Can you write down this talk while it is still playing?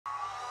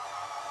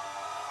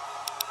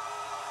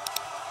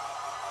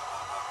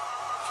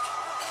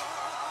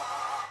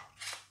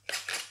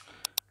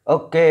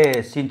Ok,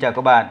 xin chào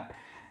các bạn.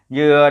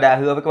 Như đã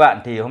hứa với các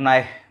bạn thì hôm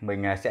nay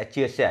mình sẽ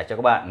chia sẻ cho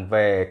các bạn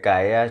về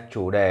cái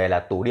chủ đề là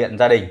tủ điện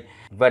gia đình.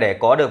 Và để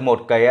có được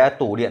một cái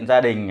tủ điện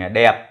gia đình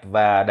đẹp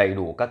và đầy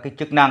đủ các cái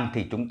chức năng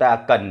thì chúng ta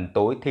cần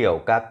tối thiểu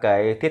các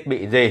cái thiết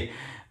bị gì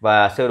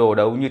và sơ đồ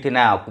đấu như thế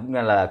nào, cũng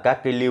như là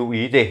các cái lưu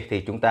ý gì,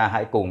 thì chúng ta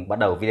hãy cùng bắt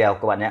đầu video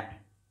các bạn nhé.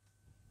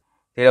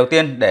 Thì đầu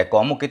tiên, để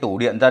có một cái tủ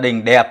điện gia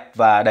đình đẹp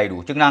và đầy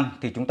đủ chức năng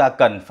thì chúng ta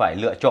cần phải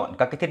lựa chọn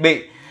các cái thiết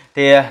bị.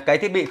 Thì cái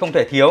thiết bị không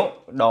thể thiếu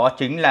đó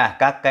chính là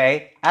các cái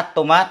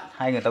automat,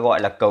 hay người ta gọi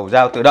là cầu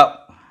dao tự động.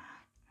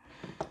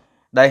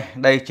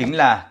 Đây chính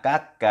là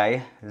các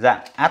cái dạng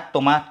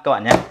automat các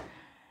bạn nhé.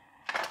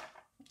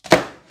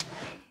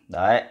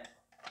 Đấy,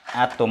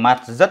 automat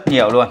rất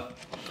nhiều luôn.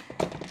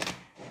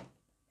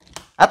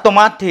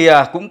 Automat thì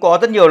cũng có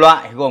rất nhiều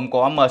loại, gồm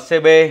có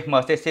MCB,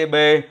 MCCB,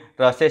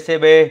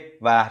 RCCB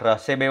và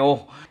RCBO.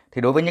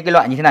 Thì đối với những cái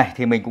loại như thế này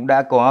thì mình cũng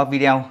đã có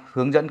video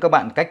hướng dẫn các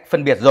bạn cách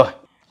phân biệt rồi.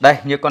 Đây,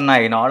 như con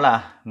này nó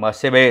là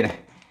MCB này,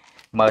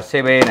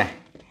 MCB này.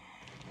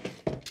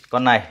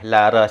 Con này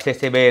là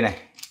RCCB này.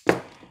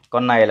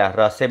 Con này là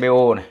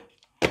RCBO này.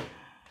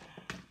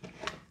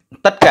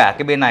 Tất cả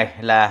cái bên này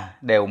là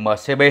đều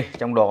MCB,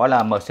 trong đó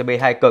là MCB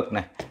 2 cực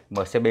này,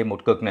 MCB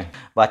 1 cực này.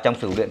 Và trong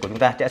sử dụng điện của chúng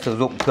ta sẽ sử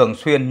dụng thường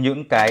xuyên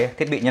những cái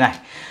thiết bị như này.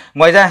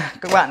 Ngoài ra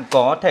các bạn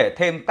có thể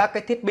thêm các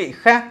cái thiết bị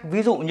khác,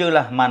 ví dụ như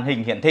là màn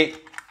hình hiển thị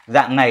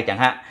dạng này chẳng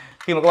hạn.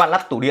 Khi mà các bạn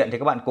lắp tủ điện thì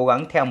các bạn cố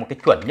gắng theo một cái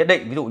chuẩn nhất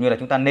định. Ví dụ như là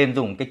chúng ta nên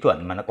dùng cái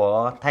chuẩn mà nó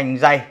có thanh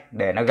dây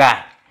để nó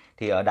gài.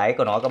 Thì ở đáy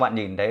của nó các bạn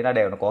nhìn thấy nó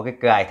đều có cái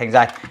gài thanh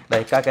dây.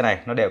 Đây, các cái này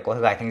nó đều có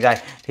gài thanh dây.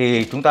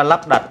 Thì chúng ta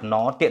lắp đặt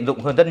nó tiện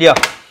dụng hơn rất nhiều.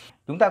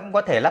 Chúng ta cũng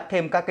có thể lắp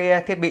thêm các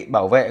cái thiết bị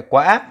bảo vệ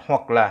quá áp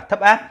hoặc là thấp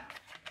áp.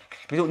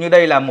 Ví dụ như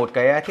đây là một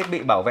cái thiết bị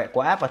bảo vệ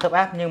quá áp và thấp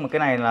áp, nhưng mà cái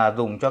này là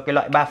dùng cho cái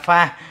loại 3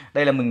 pha.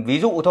 Đây là mình ví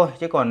dụ thôi,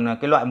 chứ còn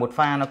cái loại 1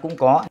 pha nó cũng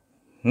có.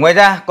 Ngoài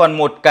ra còn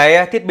một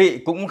cái thiết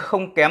bị cũng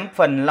không kém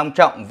phần long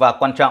trọng và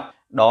quan trọng,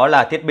 đó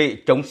là thiết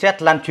bị chống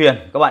sét lan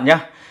truyền các bạn nhé.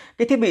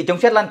 Cái thiết bị chống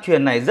sét lan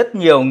truyền này rất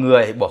nhiều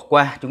người bỏ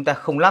qua, chúng ta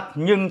không lắp,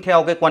 nhưng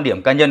theo cái quan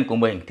điểm cá nhân của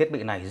mình, thiết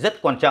bị này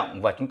rất quan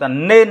trọng và chúng ta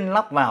nên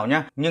lắp vào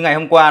nhé. Như ngày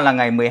hôm qua là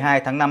ngày 12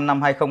 tháng 5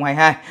 năm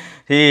 2022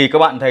 thì các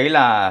bạn thấy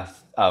là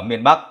ở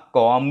miền Bắc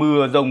có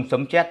mưa rông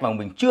sấm sét, và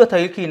mình chưa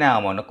thấy khi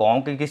nào mà nó có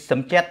cái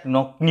sấm sét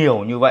nó nhiều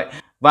như vậy.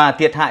 Và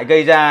thiệt hại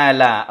gây ra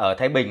là ở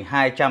Thái Bình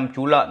 200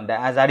 chú lợn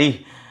đã ra đi.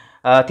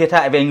 Thiệt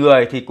hại về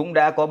người thì cũng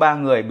đã có 3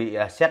 người bị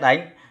sét đánh.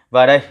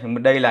 Và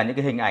đây là những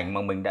cái hình ảnh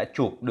mà mình đã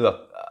chụp được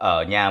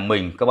ở nhà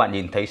mình. Các bạn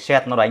nhìn thấy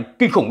sét nó đánh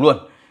kinh khủng luôn.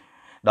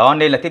 Đó,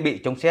 nên là thiết bị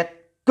chống sét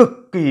cực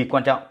kỳ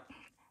quan trọng.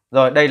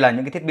 Rồi, đây là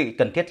những cái thiết bị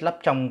cần thiết lắp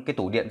trong cái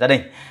tủ điện gia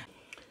đình.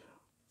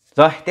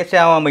 Rồi, tiếp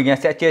theo mình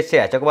sẽ chia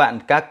sẻ cho các bạn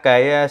các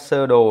cái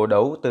sơ đồ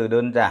đấu từ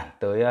đơn giản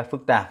tới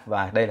phức tạp.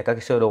 Và đây là các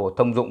cái sơ đồ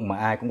thông dụng mà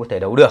ai cũng có thể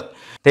đấu được.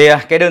 Thì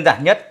cái đơn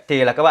giản nhất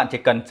thì là các bạn chỉ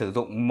cần sử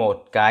dụng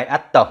một cái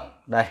át tổng.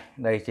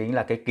 Đây chính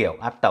là cái kiểu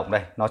át tổng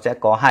đây. Nó sẽ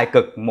có 2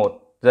 cực, một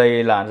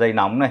dây là dây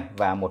nóng này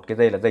và một cái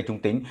dây là dây trung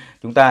tính.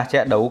 Chúng ta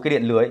sẽ đấu cái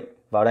điện lưới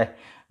vào đây.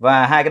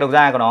 Và 2 cái đầu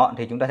ra của nó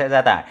thì chúng ta sẽ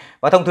ra tải.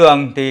 Và thông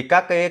thường thì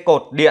các cái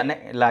cột điện ấy,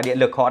 là điện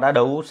lực họ đã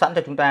đấu sẵn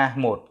cho chúng ta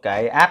một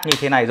cái át như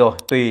thế này rồi.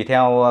 Tùy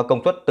theo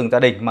công suất từng gia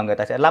đình mà người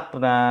ta sẽ lắp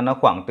nó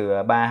khoảng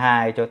từ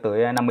 32 cho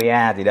tới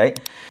 50A gì đấy.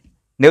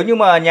 Nếu như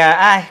mà nhà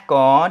ai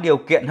có điều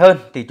kiện hơn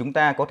thì chúng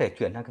ta có thể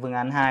chuyển sang cái phương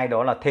án 2,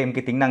 đó là thêm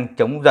cái tính năng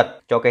chống giật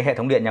cho cái hệ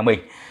thống điện nhà mình.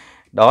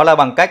 Đó là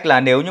bằng cách là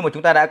nếu như mà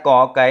chúng ta đã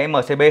có cái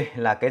MCB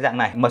là cái dạng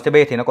này. MCB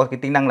thì nó có cái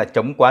tính năng là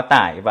chống quá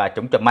tải và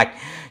chống chập mạch,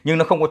 nhưng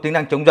nó không có tính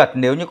năng chống giật.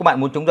 Nếu như các bạn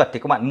muốn chống giật thì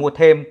các bạn mua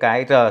thêm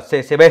cái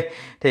RCCB.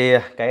 Thì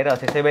cái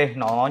RCCB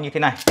nó như thế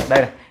này.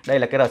 Đây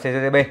là cái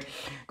RCCB.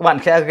 Các bạn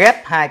sẽ ghép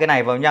hai cái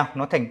này vào nhau,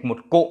 nó thành một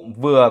cụm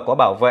vừa có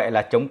bảo vệ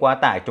là chống quá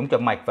tải, chống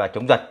chập mạch và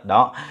chống giật.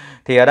 Đó.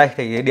 Thì ở đây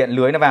thì điện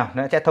lưới nó vào,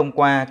 nó sẽ thông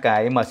qua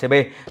cái MCB.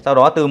 Sau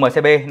đó từ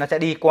MCB nó sẽ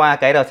đi qua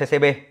cái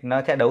RCCB,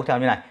 nó sẽ đấu theo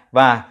như này.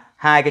 Và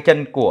hai cái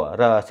chân của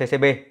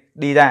RCCB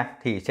đi ra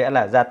thì sẽ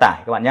là ra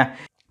tải các bạn nhé.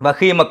 Và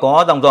khi mà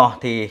có dòng dò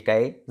thì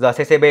cái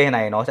RCCB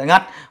này nó sẽ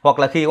ngắt, hoặc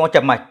là khi có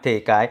chập mạch thì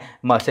cái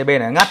MCB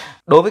này ngắt.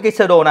 Đối với cái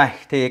sơ đồ này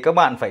thì các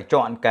bạn phải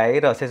chọn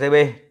cái RCCB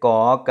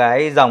có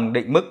cái dòng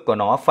định mức của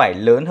nó phải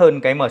lớn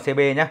hơn cái MCB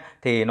nhé,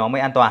 thì nó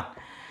mới an toàn.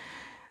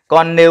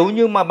 Còn nếu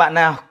như mà bạn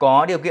nào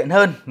có điều kiện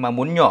hơn mà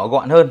muốn nhỏ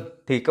gọn hơn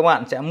thì các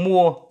bạn sẽ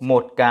mua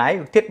một cái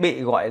thiết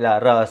bị gọi là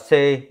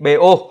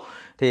RCBO.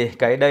 Thì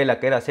đây là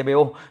cái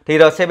RCBO. Thì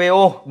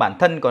RCBO bản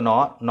thân của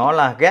nó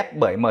là ghép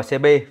bởi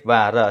MCB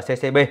và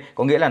RCCB,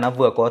 có nghĩa là nó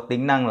vừa có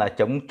tính năng là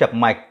chống chập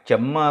mạch,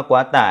 chống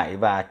quá tải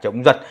và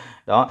chống giật.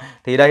 Đó,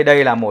 thì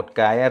đây là một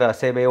cái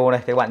RCBO đây,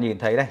 các bạn nhìn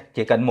thấy đây,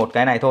 chỉ cần một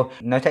cái này thôi,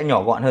 nó sẽ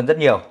nhỏ gọn hơn rất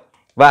nhiều.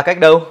 Và cách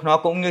đấu nó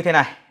cũng như thế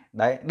này.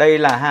 Đấy, đây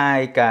là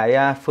hai cái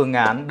phương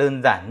án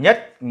đơn giản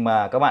nhất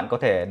mà các bạn có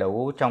thể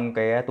đấu trong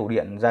cái tủ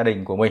điện gia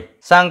đình của mình.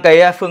 Sang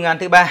cái phương án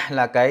thứ ba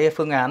là cái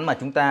phương án mà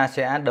chúng ta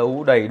sẽ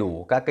đấu đầy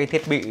đủ các cái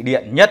thiết bị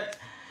điện nhất.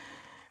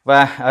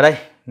 Và ở đây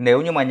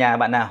nếu như mà nhà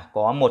bạn nào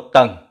có một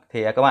tầng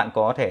thì các bạn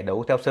có thể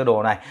đấu theo sơ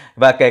đồ này.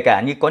 Và kể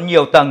cả như có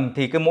nhiều tầng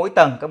thì cái mỗi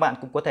tầng các bạn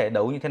cũng có thể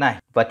đấu như thế này.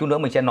 Và chút nữa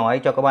mình sẽ nói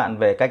cho các bạn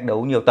về cách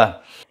đấu nhiều tầng.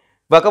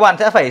 Và các bạn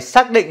sẽ phải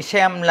xác định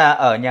xem là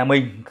ở nhà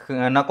mình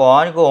nó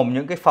có gồm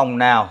những cái phòng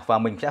nào và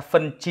mình sẽ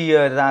phân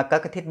chia ra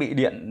các cái thiết bị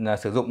điện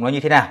sử dụng nó như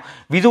thế nào.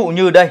 Ví dụ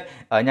như đây,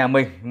 ở nhà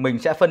mình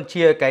sẽ phân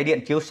chia cái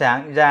điện chiếu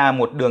sáng ra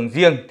một đường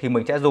riêng thì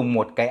mình sẽ dùng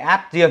một cái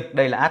át riêng.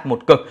 Đây là át một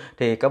cực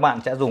thì các bạn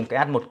sẽ dùng cái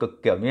át một cực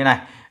kiểu như này.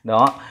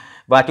 Đó.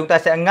 Và chúng ta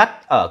sẽ ngắt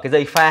ở cái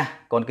dây pha,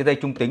 còn cái dây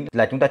trung tính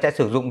là chúng ta sẽ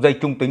sử dụng dây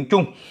trung tính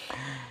chung.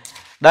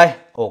 Đây,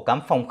 ổ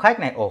cắm phòng khách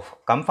này, ổ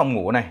cắm phòng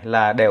ngủ này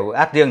là đều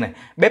át riêng này.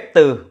 Bếp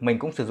từ mình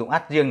cũng sử dụng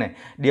át riêng này.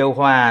 Điều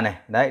hòa này,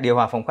 đấy, điều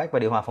hòa phòng khách và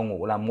điều hòa phòng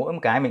ngủ là mỗi một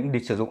cái mình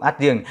cũng sử dụng át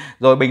riêng.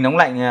 Rồi bình nóng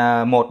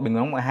lạnh 1, bình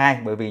nóng lạnh 2,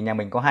 bởi vì nhà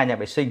mình có 2 nhà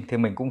vệ sinh thì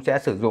mình cũng sẽ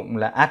sử dụng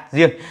là át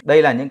riêng.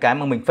 Đây là những cái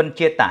mà mình phân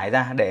chia tải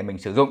ra để mình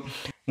sử dụng.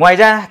 Ngoài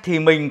ra thì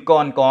mình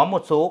còn có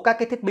một số các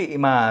cái thiết bị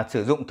mà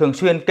sử dụng thường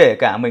xuyên, kể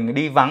cả mình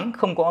đi vắng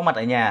không có mặt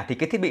ở nhà thì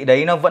cái thiết bị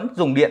đấy nó vẫn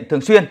dùng điện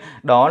thường xuyên.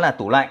 Đó là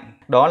tủ lạnh,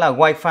 đó là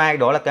wifi,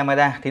 đó là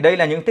camera. Thì đây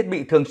là những thiết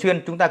bị thường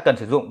xuyên chúng ta cần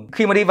sử dụng.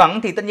 Khi mà đi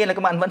vắng thì tất nhiên là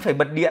các bạn vẫn phải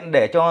bật điện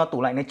để cho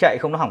tủ lạnh nó chạy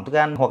không nó hỏng thức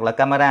ăn, hoặc là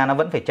camera nó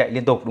vẫn phải chạy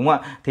liên tục, đúng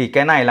không ạ? Thì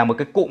cái này là một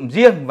cái cụm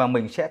riêng và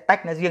mình sẽ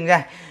tách nó riêng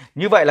ra.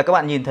 Như vậy là các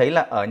bạn nhìn thấy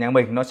là ở nhà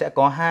mình nó sẽ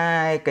có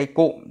 2 cái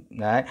cụm.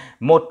 Đấy,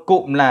 một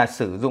cụm là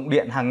sử dụng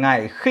điện hàng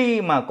ngày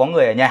khi mà có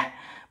người ở nhà.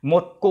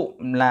 Một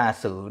cụm là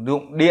sử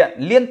dụng điện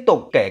liên tục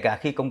kể cả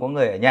khi không có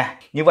người ở nhà.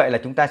 Như vậy là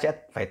chúng ta sẽ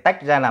phải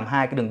tách ra làm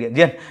 2 cái đường điện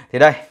riêng. Thì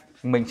đây,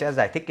 mình sẽ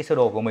giải thích cái sơ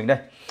đồ của mình đây.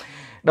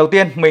 Đầu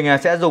tiên mình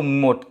sẽ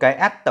dùng một cái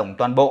át tổng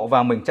toàn bộ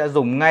và mình sẽ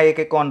dùng ngay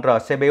cái con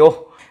RCBO.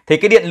 Thì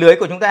cái điện lưới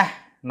của chúng ta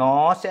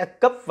nó sẽ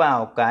cấp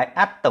vào cái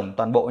át tổng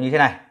toàn bộ như thế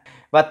này.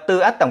 Và từ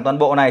át tổng toàn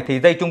bộ này thì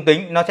dây trung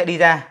tính nó sẽ đi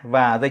ra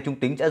và dây trung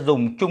tính sẽ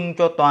dùng chung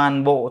cho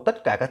toàn bộ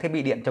tất cả các thiết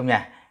bị điện trong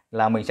nhà.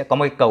 Là mình sẽ có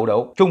một cái cầu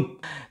đấu chung.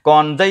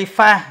 Còn dây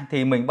pha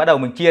thì mình bắt đầu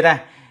mình chia ra.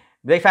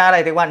 Dây pha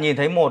này thì các bạn nhìn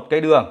thấy một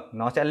cái đường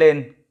nó sẽ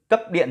lên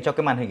cấp điện cho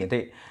cái màn hình hiển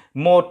thị.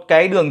 Một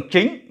cái đường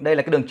chính, đây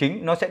là cái đường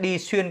chính, nó sẽ đi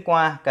xuyên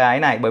qua cái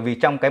này, bởi vì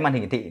trong cái màn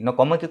hình hiển thị nó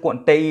có một cái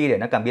cuộn TI để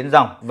nó cảm biến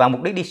dòng, và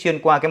mục đích đi xuyên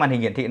qua cái màn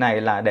hình hiển thị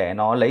này là để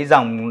nó lấy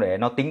dòng, để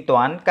nó tính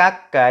toán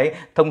các cái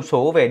thông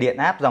số về điện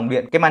áp, dòng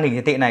điện. Cái màn hình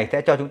hiển thị này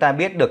sẽ cho chúng ta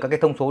biết được các cái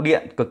thông số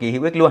điện cực kỳ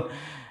hữu ích luôn.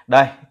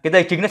 Đây, cái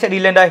dây chính nó sẽ đi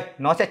lên đây,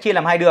 nó sẽ chia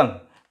làm 2 đường,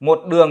 một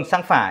đường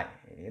sang phải.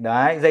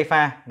 Đấy, dây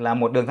pha là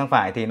một đường sang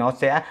phải thì nó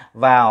sẽ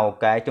vào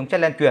cái chống xét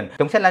lan truyền.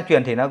 Chống xét lan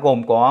truyền thì nó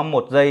gồm có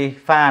một dây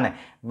pha này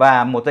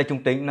và một dây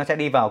trung tính, nó sẽ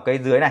đi vào cái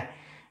dưới này.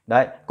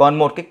 Đấy, còn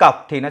một cái cọc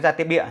thì nó ra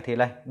tiếp địa, thì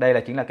đây là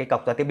chính là cái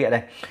cọc ra tiếp địa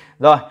đây.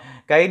 Rồi,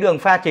 cái đường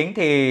pha chính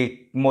thì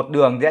một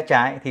đường rẽ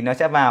trái thì nó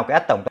sẽ vào cái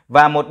át tổng,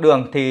 và một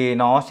đường thì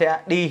nó sẽ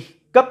đi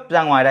cấp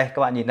ra ngoài đây.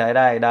 Các bạn nhìn thấy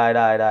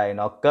đây,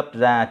 nó cấp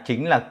ra,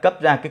 chính là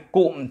cấp ra cái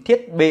cụm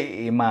thiết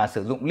bị mà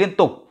sử dụng liên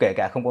tục kể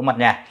cả không có mặt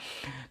nhà.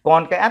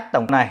 Còn cái át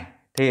tổng này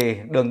thì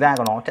đường ra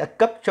của nó sẽ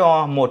cấp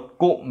cho một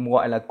cụm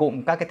gọi là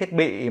cụm các cái thiết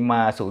bị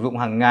mà sử dụng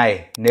hàng ngày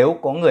nếu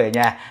có người ở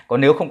nhà.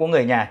 Còn nếu không có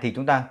người ở nhà thì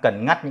chúng ta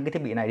cần ngắt những cái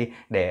thiết bị này đi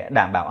để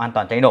đảm bảo an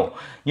toàn cháy nổ.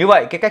 Như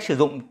vậy cái cách sử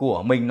dụng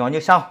của mình nó như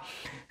sau.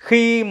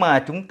 Khi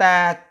mà chúng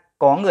ta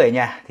có người ở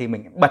nhà thì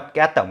mình bật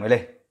cái át tổng này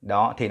lên.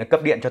 Đó, thì nó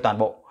cấp điện cho toàn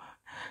bộ.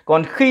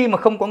 Còn khi mà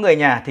không có người ở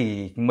nhà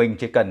thì mình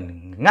chỉ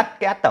cần ngắt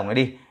cái át tổng này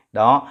đi.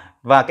 Đó,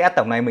 và cái át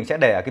tổng này mình sẽ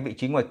để ở cái vị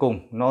trí ngoài cùng,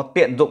 nó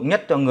tiện dụng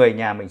nhất cho người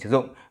nhà mình sử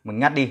dụng. Mình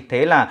ngắt đi,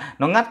 thế là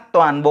nó ngắt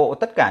toàn bộ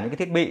tất cả những cái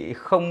thiết bị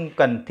không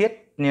cần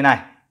thiết như này.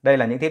 Đây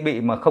là những thiết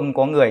bị mà không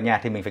có người ở nhà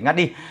thì mình phải ngắt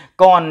đi.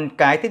 Còn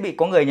cái thiết bị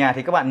có người ở nhà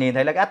thì các bạn nhìn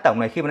thấy là cái át tổng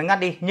này khi mà nó ngắt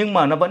đi, nhưng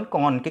mà nó vẫn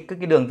còn cái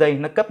đường dây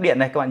nó cấp điện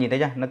này, các bạn nhìn thấy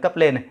chưa? Nó cấp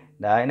lên này.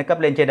 Đấy, nó cấp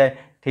lên trên đây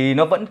thì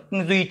nó vẫn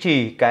duy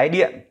trì cái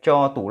điện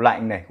cho tủ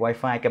lạnh này,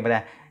 wifi,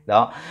 camera.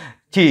 Đó.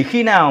 Chỉ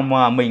khi nào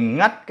mà mình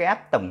ngắt cái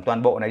át tổng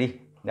toàn bộ này đi.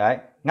 Đấy,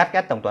 ngắt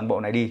cái át tổng toàn bộ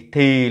này đi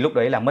thì lúc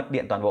đấy là mất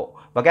điện toàn bộ.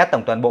 Và cái át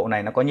tổng toàn bộ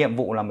này nó có nhiệm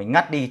vụ là mình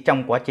ngắt đi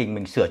trong quá trình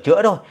mình sửa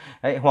chữa thôi.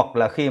 Đấy, hoặc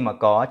là khi mà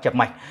có chập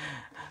mạch.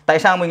 Tại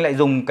sao mình lại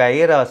dùng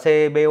cái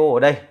RCBO ở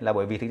đây? Là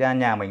bởi vì thực ra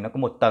nhà mình nó có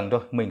một tầng thôi,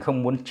 mình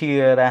không muốn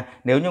chia ra.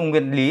 Nếu như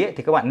nguyên lý ấy,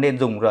 thì các bạn nên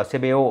dùng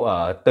RCBO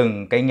ở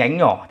từng cái nhánh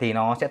nhỏ thì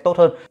nó sẽ tốt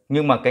hơn.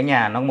 Nhưng mà cái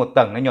nhà nó một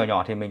tầng nó nhỏ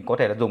nhỏ thì mình có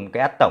thể là dùng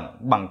cái át tổng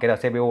bằng cái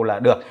RCBO là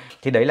được.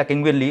 Thì đấy là cái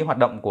nguyên lý hoạt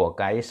động của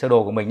cái sơ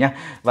đồ của mình nhé.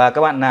 Và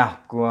các bạn nào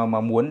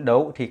mà muốn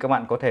đấu thì các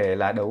bạn có thể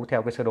là đấu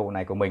theo cái sơ đồ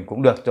này của mình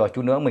cũng được. Rồi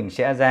chút nữa mình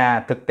sẽ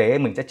ra thực tế,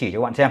 mình sẽ chỉ cho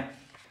các bạn xem.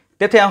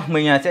 Tiếp theo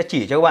mình sẽ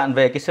chỉ cho các bạn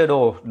về cái sơ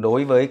đồ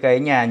đối với cái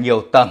nhà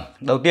nhiều tầng.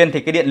 Đầu tiên thì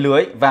cái điện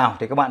lưới vào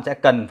thì các bạn sẽ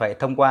cần phải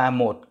thông qua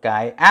một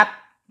cái át.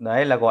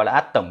 Đấy là gọi là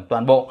át tổng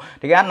toàn bộ.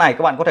 Thì cái át này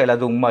các bạn có thể là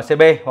dùng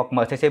MCB hoặc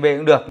MCCB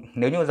cũng được.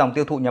 Nếu như dòng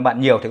tiêu thụ nhà bạn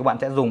nhiều thì các bạn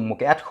sẽ dùng một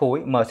cái át khối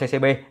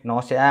MCCB,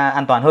 nó sẽ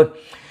an toàn hơn.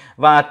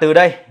 Và từ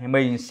đây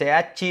mình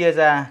sẽ chia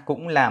ra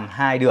cũng làm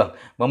 2 đường.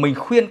 Và mình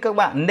khuyên các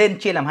bạn nên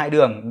chia làm 2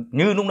 đường.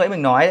 Như lúc nãy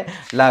mình nói ấy,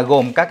 là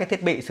gồm các cái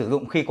thiết bị sử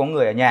dụng khi có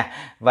người ở nhà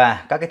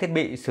và các cái thiết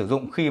bị sử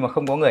dụng khi mà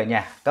không có người ở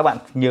nhà. Các bạn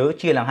nhớ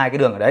chia làm 2 cái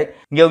đường ở đấy.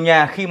 Nhiều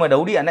nhà khi mà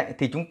đấu điện ấy,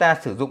 thì chúng ta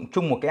sử dụng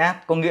chung một cái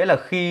át. Có nghĩa là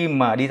khi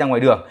mà đi ra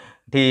ngoài đường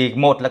thì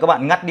một là các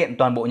bạn ngắt điện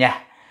toàn bộ nhà.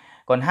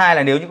 Còn hai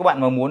là nếu như các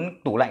bạn mà muốn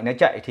tủ lạnh nó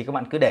chạy thì các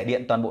bạn cứ để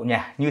điện toàn bộ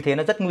nhà. Như thế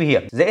nó rất nguy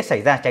hiểm, dễ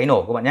xảy ra cháy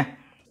nổ các bạn nhé.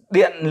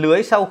 Điện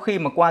lưới sau khi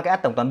mà qua cái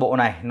át tổng toàn bộ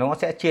này nó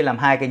sẽ chia làm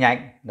 2 cái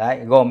nhánh. Đấy,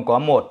 gồm có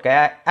một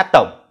cái át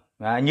tổng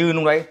Như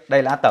lúc đấy,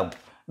 đây là át tổng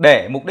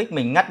để mục đích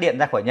mình ngắt điện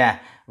ra khỏi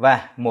nhà, và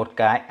một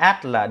cái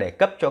át là để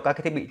cấp cho các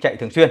cái thiết bị chạy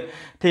thường xuyên.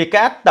 Thì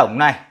cái át tổng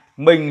này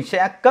mình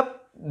sẽ cấp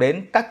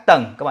đến các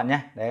tầng các bạn nhé.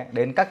 Đấy,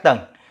 đến các tầng.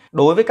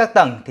 Đối với các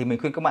tầng thì mình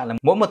khuyên các bạn là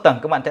mỗi một tầng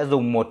các bạn sẽ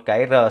dùng một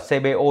cái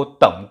RCBO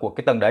tổng của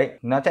cái tầng đấy.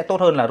 Nó sẽ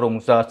tốt hơn là dùng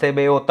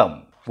RCBO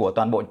tổng của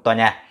toàn bộ tòa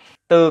nhà.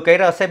 Từ cái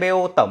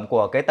RCBO tổng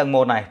của cái tầng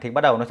 1 này thì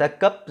bắt đầu nó sẽ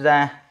cấp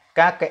ra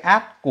các cái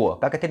át của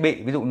các cái thiết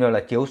bị, ví dụ như là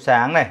chiếu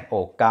sáng này,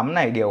 ổ cắm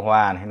này, điều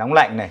hòa này, nóng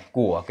lạnh này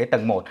của cái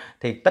tầng 1.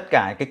 Thì tất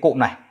cả cái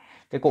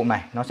cụm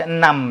này nó sẽ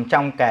nằm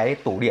trong cái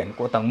tủ điện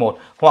của tầng 1,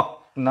 hoặc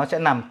nó sẽ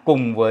nằm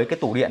cùng với cái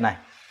tủ điện này,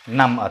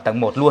 nằm ở tầng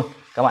 1 luôn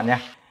các bạn nhé.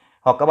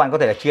 Hoặc các bạn có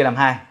thể là chia làm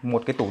hai,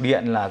 một cái tủ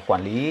điện là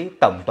quản lý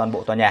tổng toàn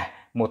bộ tòa nhà,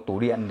 một tủ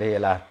điện thì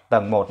là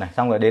tầng 1 này,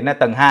 xong rồi đến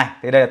tầng 2,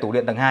 thì đây là tủ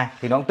điện tầng 2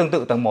 thì nó cũng tương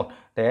tự tầng 1.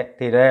 Thế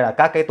thì đây là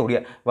các cái tủ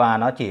điện và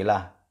nó chỉ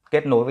là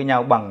kết nối với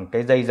nhau bằng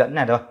cái dây dẫn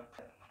này thôi.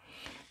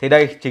 Thì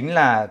đây chính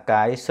là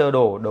cái sơ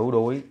đồ đấu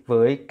đối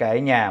với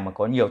cái nhà mà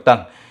có nhiều tầng.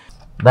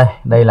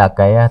 Đây là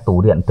cái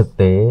tủ điện thực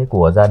tế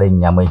của gia đình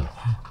nhà mình,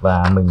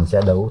 và mình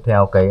sẽ đấu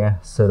theo cái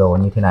sơ đồ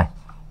như thế này.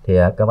 Thì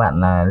các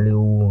bạn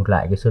lưu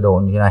lại cái sơ đồ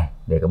như thế này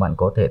để các bạn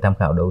có thể tham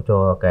khảo đấu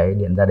cho cái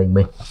điện gia đình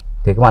mình.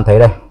 Thì các bạn thấy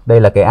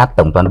đây là cái át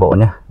tổng toàn bộ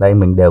nhé. Đây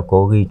mình đều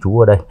có ghi chú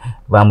ở đây,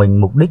 và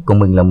mục đích của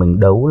mình là mình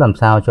đấu làm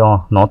sao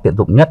cho nó tiện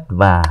dụng nhất,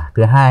 và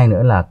thứ hai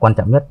nữa là quan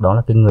trọng nhất đó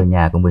là cái người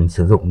nhà của mình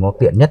sử dụng nó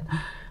tiện nhất.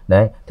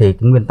 Đấy, thì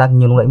cái nguyên tắc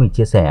như lúc nãy mình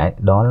chia sẻ ấy,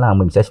 đó là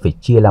mình sẽ phải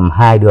chia làm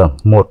hai đường.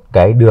 Một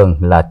cái đường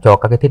là cho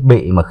các cái thiết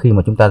bị mà khi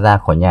mà chúng ta ra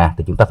khỏi nhà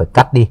thì chúng ta phải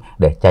cắt đi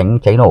để tránh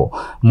cháy nổ.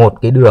 Một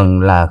cái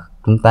đường là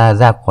chúng ta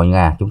ra khỏi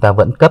nhà chúng ta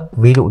vẫn cấp,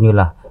 ví dụ như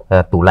là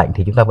tủ lạnh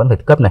thì chúng ta vẫn phải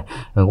cấp này,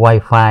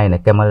 wifi này,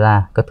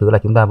 camera các thứ là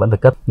chúng ta vẫn phải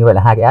cấp. Như vậy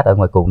là hai cái át ở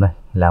ngoài cùng này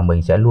là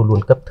mình sẽ luôn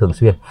luôn cấp thường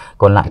xuyên.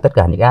 Còn lại tất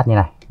cả những át như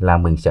này là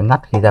mình sẽ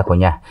ngắt khi ra khỏi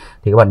nhà.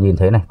 Thì các bạn nhìn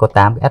thấy này, có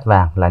 8 cái át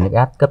vàng là những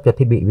át cấp cho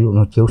thiết bị, ví dụ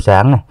như chiếu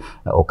sáng này,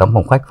 ổ cắm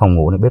phòng khách, phòng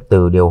ngủ này, bếp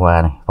từ, điều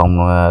hòa này,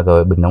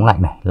 rồi bình nóng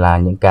lạnh này, là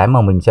những cái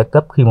mà mình sẽ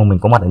cấp khi mà mình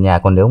có mặt ở nhà.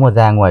 Còn nếu mà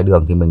ra ngoài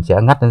đường thì mình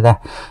sẽ ngắt nó ra.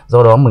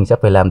 Do đó mình sẽ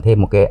phải làm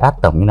thêm một cái át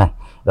tổng như này.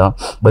 Đó,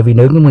 bởi vì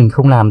nếu như mình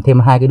không làm thêm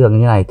hai cái đường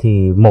như này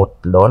thì một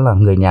đó là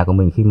người nhà của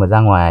mình khi mà ra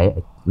ngoài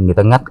ấy, người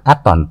ta ngắt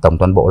át tổng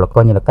toàn bộ là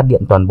coi như là cắt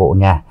điện toàn bộ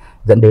nhà,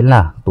 dẫn đến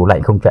là tủ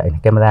lạnh không chạy này,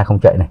 camera không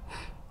chạy này.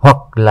 Hoặc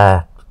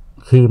là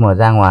khi mà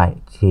ra ngoài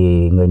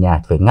thì người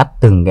nhà phải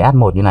ngắt từng cái át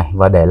một như này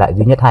và để lại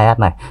duy nhất hai át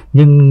này.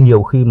 Nhưng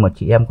nhiều khi mà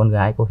chị em con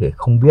gái có thể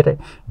không biết ấy,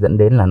 dẫn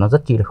đến là nó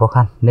rất chi là khó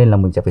khăn, nên là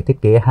mình sẽ phải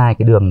thiết kế hai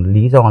cái đường.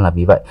 Lý do là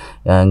vì vậy,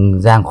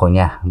 ra khỏi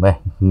nhà về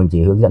mình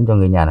chỉ hướng dẫn cho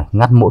người nhà này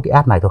ngắt mỗi cái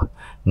át này thôi,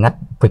 ngắt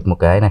phịch một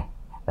cái này.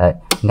 Đấy,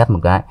 ngắt một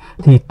cái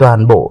thì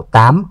toàn bộ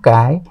 8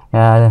 cái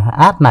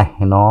át này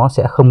nó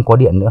sẽ không có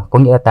điện nữa, có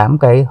nghĩa là 8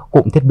 cái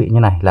cụm thiết bị như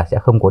này là sẽ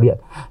không có điện,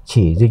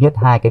 chỉ duy nhất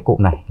hai cái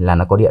cụm này là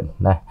nó có điện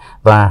đây.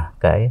 Và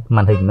cái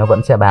màn hình nó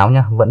vẫn sẽ báo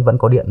nhá, vẫn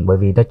có điện, bởi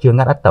vì nó chưa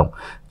ngắt át tổng.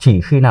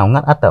 Chỉ khi nào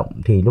ngắt át tổng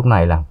thì lúc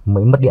này là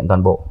mới mất điện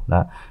toàn bộ.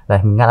 Đó, đây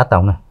mình ngắt át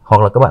tổng này.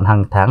 Hoặc là các bạn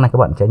hàng tháng này các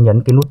bạn sẽ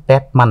nhấn cái nút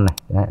test man này.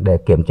 Đấy, để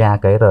kiểm tra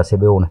cái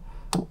RCBO này.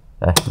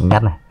 Đây, mình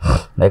ngắt này.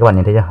 Đấy các bạn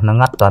nhìn thấy chưa? Nó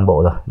ngắt toàn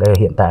bộ rồi. Đây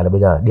hiện tại là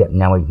bây giờ điện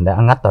nhà mình đã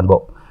ngắt toàn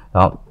bộ.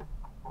 Đó.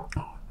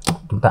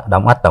 Chúng ta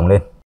đóng át tổng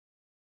lên.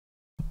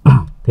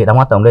 Thì đóng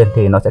át tổng lên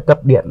thì nó sẽ cấp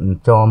điện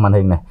cho màn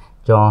hình này,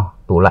 cho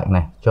tủ lạnh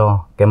này, cho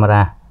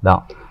camera.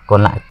 Đó.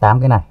 Còn lại 8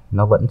 cái này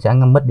nó vẫn sẽ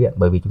mất điện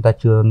bởi vì chúng ta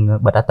chưa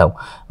bật át tổng.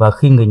 Và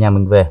khi người nhà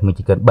mình về, mình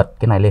chỉ cần bật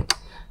cái này lên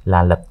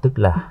là lập tức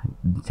là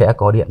sẽ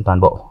có điện toàn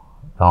bộ.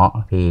 Đó,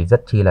 thì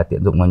rất chi là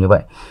tiện dụng là như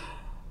vậy.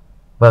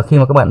 Và khi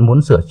mà các bạn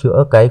muốn sửa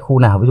chữa cái khu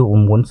nào, ví dụ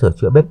muốn sửa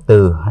chữa bếp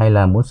từ hay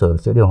là muốn sửa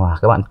chữa điều hòa,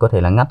 các bạn có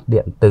thể là ngắt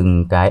điện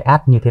từng cái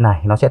át như thế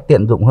này. Nó sẽ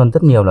tiện dụng hơn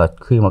rất nhiều là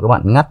khi mà các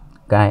bạn ngắt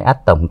cái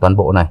át tổng toàn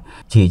bộ này.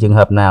 Chỉ trường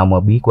hợp nào mà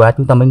bí quá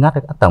chúng ta mới ngắt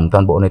cái át tổng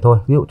toàn bộ này thôi.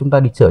 Ví dụ chúng ta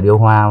đi sửa điều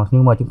hòa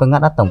nhưng mà chúng ta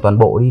ngắt át tổng toàn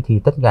bộ đi thì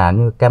tất cả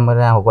như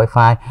camera hoặc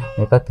wifi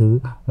các thứ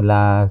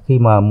là khi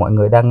mà mọi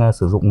người đang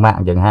sử dụng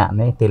mạng chẳng hạn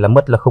ấy, thì là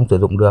mất là không sử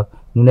dụng được.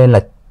 Nên là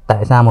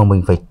tại sao mà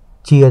mình phải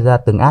chia ra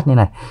từng át như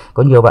này.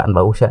 Có nhiều bạn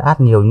bảo sẽ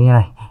át nhiều như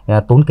này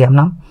tốn kém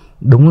lắm.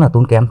 Đúng là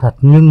tốn kém thật,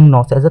 nhưng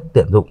nó sẽ rất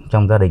tiện dụng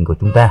trong gia đình của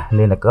chúng ta.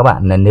 Nên là các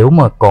bạn nếu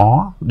mà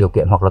có điều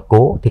kiện hoặc là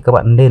cố thì các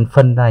bạn nên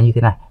phân ra như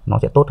thế này. Nó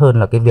sẽ tốt hơn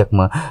là cái việc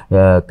mà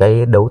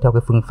cái đấu theo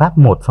cái phương pháp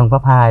 1, phương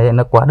pháp 2 ấy,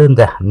 nó quá đơn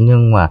giản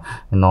nhưng mà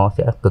nó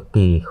sẽ cực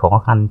kỳ khó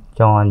khăn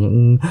cho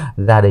những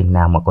gia đình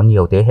nào mà có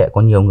nhiều thế hệ,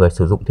 có nhiều người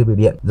sử dụng thiết bị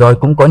điện. Rồi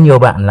cũng có nhiều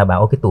bạn là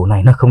bảo cái tủ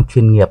này nó không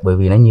chuyên nghiệp bởi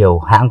vì nó nhiều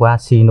hãng quá,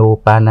 Sino,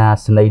 Pana,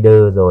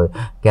 Schneider rồi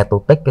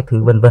Ketotech các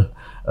thứ vân vân.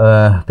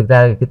 Thực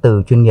ra cái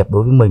từ chuyên nghiệp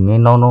đối với mình ấy,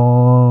 nó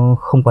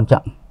không quan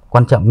trọng.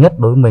 Quan trọng nhất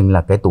đối với mình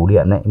là cái tủ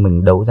điện ấy,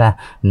 mình đấu ra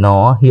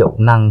nó hiệu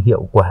năng,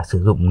 hiệu quả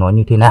sử dụng nó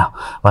như thế nào.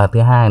 Và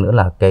thứ hai nữa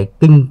là cái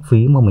kinh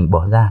phí mà mình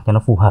bỏ ra cho nó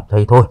phù hợp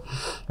thì thôi.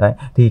 Đấy,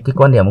 thì cái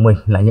quan điểm của mình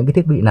là những cái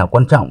thiết bị nào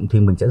quan trọng thì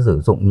mình sẽ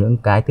sử dụng những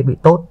cái thiết bị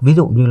tốt. Ví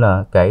dụ như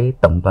là cái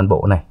tổng toàn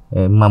bộ này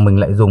mà mình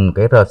lại dùng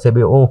cái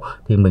RCBO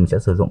thì mình sẽ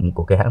sử dụng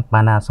của cái hãng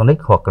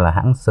Panasonic hoặc là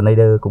hãng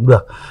Schneider cũng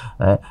được.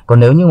 Đấy, còn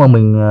nếu như mà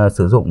mình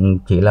sử dụng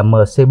chỉ là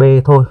MCB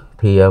thôi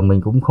thì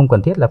mình cũng không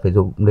cần thiết là phải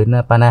dùng đến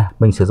pana.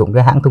 Mình sử dụng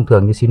cái hãng thông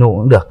thường như Sino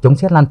cũng được. Chống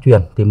sét lan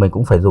truyền thì mình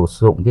cũng phải sử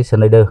dụng cái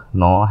Schneider,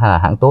 nó là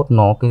hãng tốt,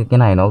 nó cái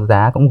này nó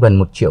giá cũng gần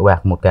 1 triệu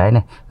bạc một cái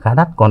này, khá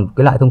đắt. Còn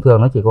cái loại thông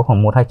thường nó chỉ có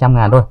khoảng 100-200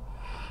 ngàn thôi.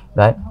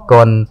 Đấy,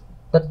 còn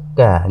tất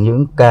cả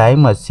những cái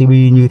mà CB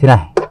như thế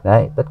này,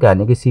 đấy, tất cả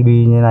những cái CB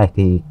như này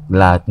thì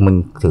là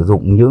mình sử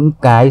dụng những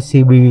cái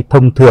CB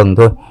thông thường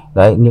thôi.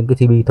 Đấy, những cái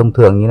CB thông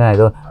thường như thế này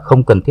thôi,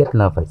 không cần thiết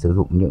là phải sử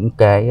dụng những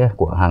cái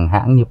của hàng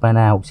hãng như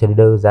Pana hoặc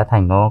Schneider giá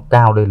thành nó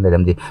cao lên để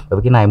làm gì. Bởi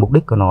vì cái này mục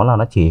đích của nó là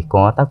nó chỉ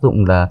có tác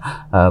dụng là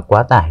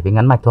quá tải với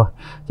ngắn mạch thôi,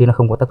 chứ nó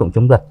không có tác dụng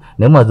chống giật.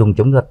 Nếu mà dùng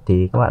chống giật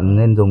thì các bạn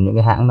nên dùng những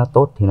cái hãng nó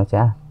tốt thì nó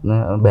sẽ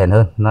bền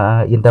hơn,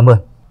 nó yên tâm hơn.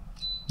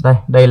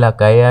 Đây là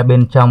cái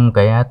bên trong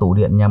cái tủ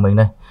điện nhà mình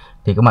đây.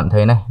 Thì các bạn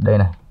thấy này,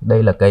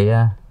 đây là cái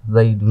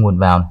dây nguồn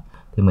vào này.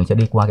 Thì mình sẽ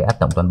đi qua cái át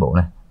tổng toàn bộ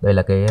này. Đây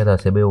là cái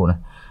RCBO này.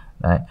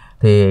 Đấy,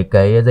 thì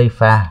cái dây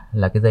pha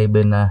là cái dây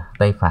bên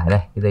tay phải đây,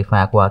 cái dây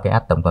pha qua cái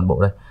át tổng toàn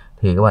bộ đây.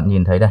 Thì các bạn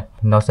nhìn thấy đây,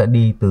 nó sẽ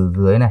đi từ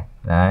dưới này,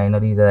 đấy, nó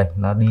đi ra đây,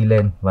 nó đi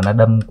lên và nó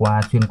đâm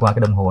qua, xuyên qua cái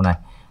đồng hồ này,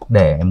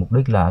 để mục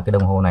đích là cái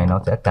đồng hồ này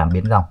nó sẽ cảm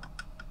biến dòng.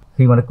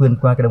 Khi mà nó xuyên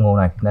qua cái đồng hồ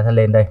này, nó sẽ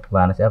lên đây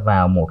và nó sẽ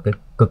vào một cái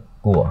cực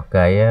của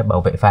cái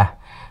bảo vệ pha.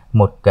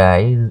 Một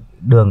cái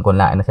đường còn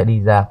lại nó sẽ đi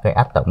ra cái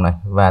át tổng này,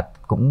 và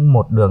cũng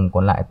một đường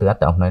còn lại từ át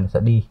tổng này nó sẽ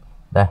đi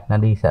đây, nó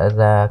đi sẽ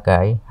ra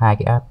cái hai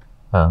cái át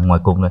ở ngoài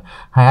cùng này.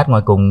 Hai át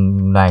ngoài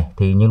cùng này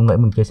thì như lúc nãy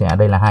mình chia sẻ,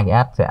 đây là hai cái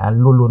át sẽ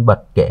luôn luôn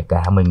bật, kể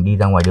cả mình đi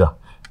ra ngoài đường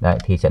đấy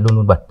thì sẽ luôn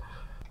luôn bật.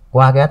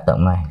 Qua cái át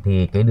tổng này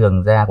thì cái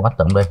đường ra của át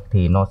tổng đây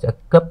thì nó sẽ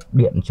cấp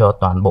điện cho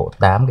toàn bộ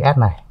 8 cái át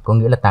này. Có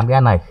nghĩa là 8 cái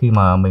át này khi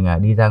mà mình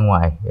đi ra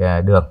ngoài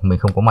đường, mình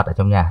không có mặt ở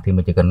trong nhà thì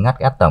mình chỉ cần ngắt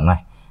cái át tổng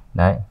này,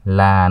 đấy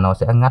là nó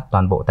sẽ ngắt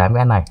toàn bộ 8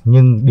 cái át này,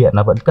 nhưng điện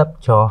nó vẫn cấp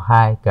cho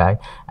hai cái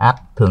át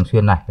thường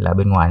xuyên này là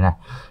bên ngoài này.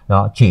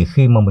 Đó, chỉ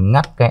khi mà mình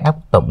ngắt cái át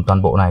tổng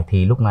toàn bộ này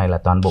thì lúc này là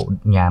toàn bộ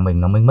nhà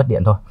mình nó mới mất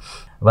điện thôi.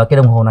 Và cái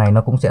đồng hồ này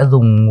nó cũng sẽ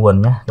dùng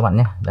nguồn nhé các bạn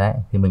nhé. Đấy,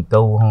 thì mình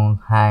câu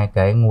hai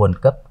cái nguồn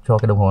cấp cho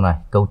cái đồng hồ này,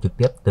 câu trực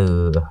tiếp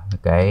từ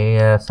cái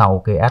sau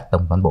cái át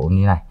tổng toàn bộ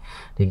như này.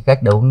 Thì cái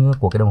cách đấu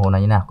của cái đồng hồ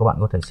này như nào các bạn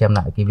có thể xem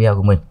lại cái video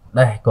của mình.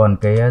 Đây, còn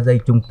cái dây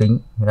trung tính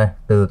đây,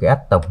 từ cái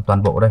át tổng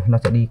toàn bộ đây nó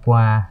sẽ đi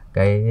qua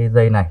cái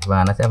dây này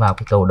và nó sẽ vào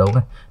cái cầu đấu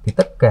này. Thì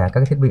tất cả các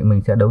cái thiết bị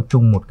mình sẽ đấu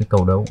chung một cái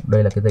cầu đấu.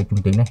 Đây là cái dây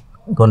trung tính này.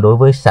 Còn đối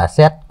với xả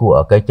sét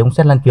của cái chống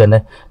sét lan truyền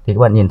đây thì các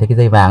bạn nhìn thấy cái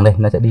dây vàng đây,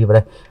 nó sẽ đi vào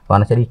đây và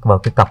nó sẽ đi vào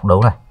cái cọc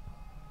đấu này.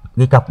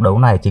 Cái cọc đấu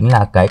này chính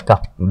là cái cọc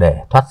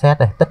để thoát sét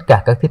đây. Tất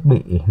cả các thiết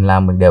bị là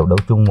mình đều đấu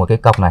chung một cái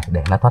cọc này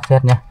để nó thoát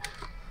sét nhé.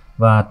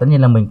 Và tất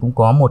nhiên là mình cũng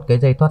có một cái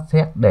dây thoát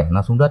sét để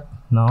nó xuống đất,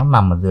 nó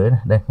nằm ở dưới này.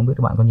 Đây, không biết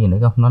các bạn có nhìn thấy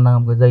không, nó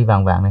nằm cái dây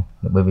vàng vàng này.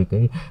 Bởi vì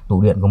cái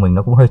tủ điện của mình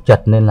nó cũng hơi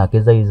chật nên là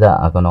cái dây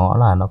dợ của nó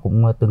là nó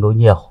cũng tương đối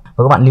nhiều.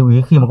 Và các bạn lưu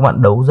ý khi mà các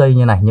bạn đấu dây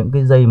như này, những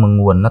cái dây mà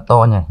nguồn nó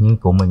to này, như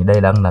của mình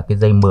đây đang là cái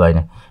dây 10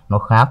 này, nó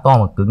khá to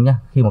và cứng nhá.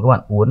 Khi mà các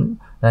bạn uốn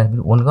đây, ví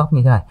dụ uốn góc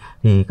như thế này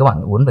thì các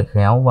bạn uốn phải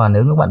khéo, và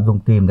nếu các bạn dùng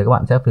kìm thì các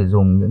bạn sẽ phải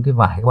dùng những cái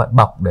vải các bạn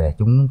bọc để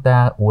chúng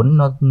ta uốn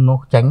nó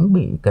tránh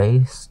bị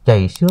cái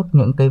chày xước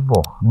những cái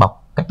vỏ bọc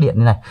cách điện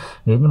như này.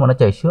 Nếu như mà nó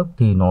chảy xước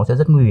thì nó sẽ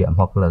rất nguy hiểm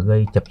hoặc là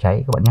gây chập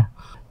cháy các bạn nhé.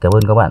 Cảm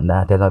ơn các bạn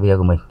đã theo dõi video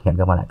của mình. Hẹn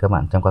gặp lại các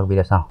bạn trong các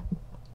video sau.